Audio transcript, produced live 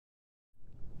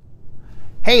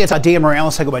Hey, it's Dan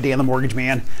Morales. I go by Dan the Mortgage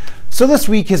Man. So this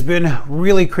week has been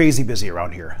really crazy busy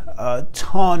around here. A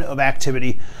ton of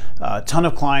activity, a ton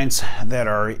of clients that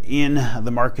are in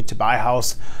the market to buy a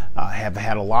house. Have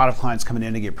had a lot of clients coming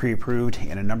in to get pre-approved,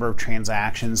 and a number of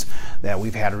transactions that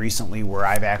we've had recently where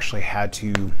I've actually had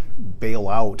to bail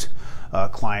out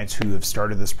clients who have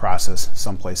started this process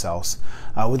someplace else.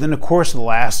 Within the course of the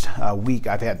last week,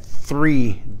 I've had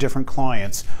 3 different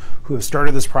clients who have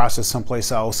started this process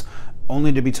someplace else,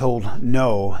 only to be told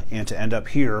no and to end up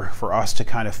here for us to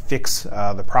kind of fix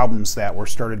the problems that were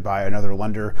started by another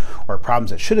lender, or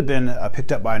problems that should have been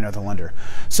picked up by another lender.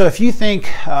 So if you think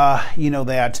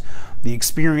that the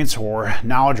experience or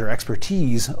knowledge or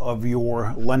expertise of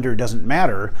your lender doesn't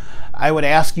matter, I would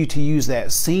ask you to use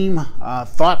that same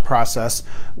thought process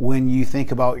when you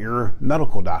think about your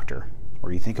medical doctor,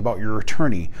 or you think about your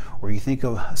attorney, or you think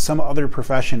of some other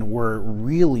profession where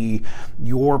really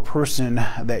your person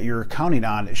that you're counting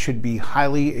on should be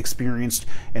highly experienced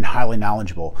and highly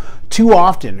knowledgeable. Too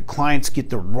often, clients get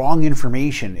the wrong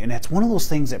information, and it's one of those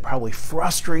things that probably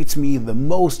frustrates me the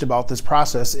most about this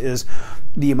process is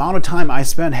the amount of time I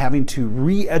spend having to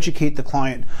re-educate the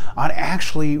client on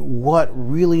actually what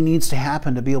really needs to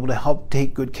happen to be able to help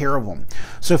take good care of them.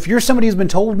 So if you're somebody who's been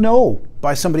told no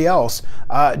by somebody else,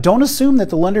 don't assume that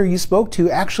the lender you spoke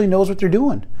to actually knows what they're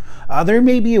doing. There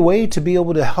may be a way to be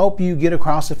able to help you get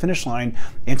across the finish line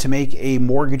and to make a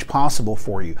mortgage possible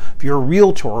for you. If you're a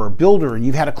realtor or a builder and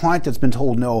you've had a client that's been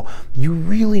told no, you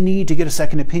really need to get a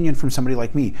second opinion from somebody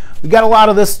like me. We got a lot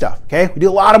of this stuff, okay? We do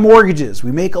a lot of mortgages,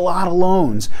 we make a lot of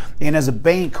loans, and as a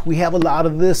bank, we have a lot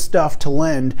of this stuff to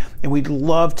lend, and we'd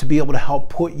love to be able to help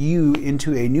put you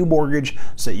into a new mortgage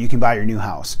so that you can buy your new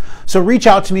house. So reach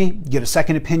out to me, get a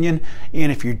second opinion,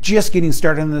 and if you're just getting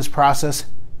started in this process,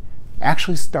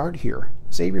 actually start here.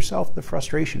 Save yourself the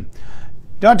frustration.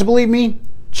 Don't have to believe me?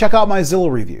 Check out my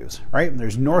Zillow reviews, right?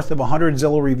 There's north of 100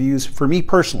 Zillow reviews for me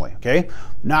personally, okay?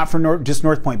 Not for just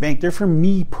North Point Bank, they're for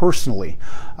me personally.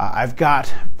 I've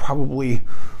got probably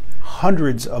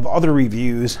hundreds of other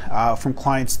reviews from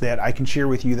clients that I can share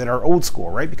with you that are old school,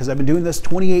 right? Because I've been doing this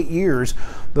 28 years.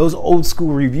 Those old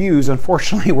school reviews,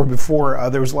 unfortunately, were before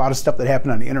there was a lot of stuff that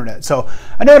happened on the internet. So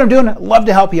I know what I'm doing. I'd love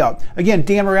to help you out. Again,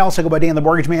 Dan Morales. I go by Dan the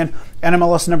Mortgage Man.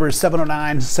 NMLS number is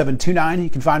 709729. You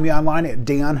can find me online at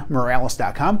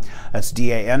danmorales.com. That's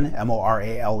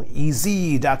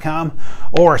DANMORALEZ.com,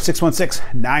 or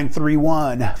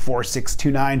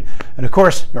 616-931-4629. And of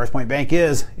course, North Point Bank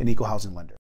is an equal housing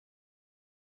lender.